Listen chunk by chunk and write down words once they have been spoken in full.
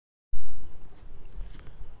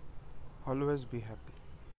Always be happy.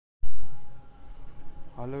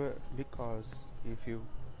 Always, because if you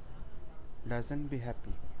doesn't be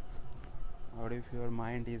happy, or if your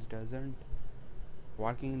mind is doesn't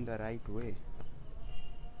working in the right way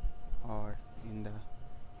or in the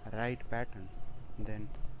right pattern, then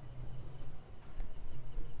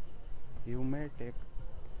you may take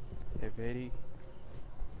a very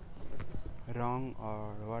wrong,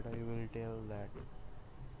 or what I will tell, that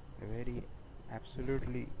a very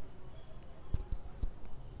absolutely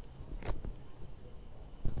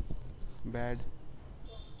bad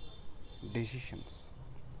decisions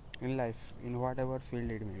in life, in whatever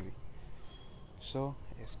field it may be. So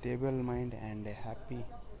a stable mind and a happy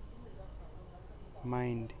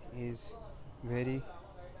mind is very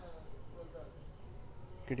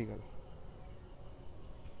critical.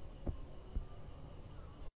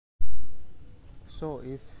 So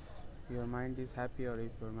if your mind is happy or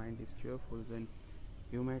if your mind is cheerful, then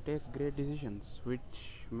you may take great decisions which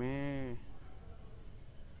may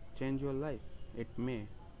change your life. It may.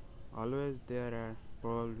 Always there are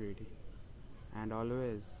probability, and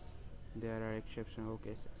always there are exceptional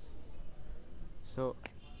cases. So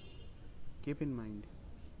keep in mind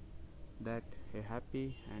that a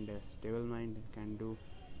happy and a stable mind can do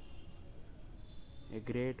a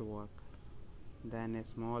great work than a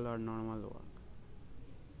small or normal work.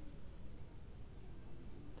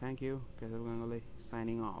 Thank you, Keshav Ganguly,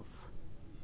 signing off.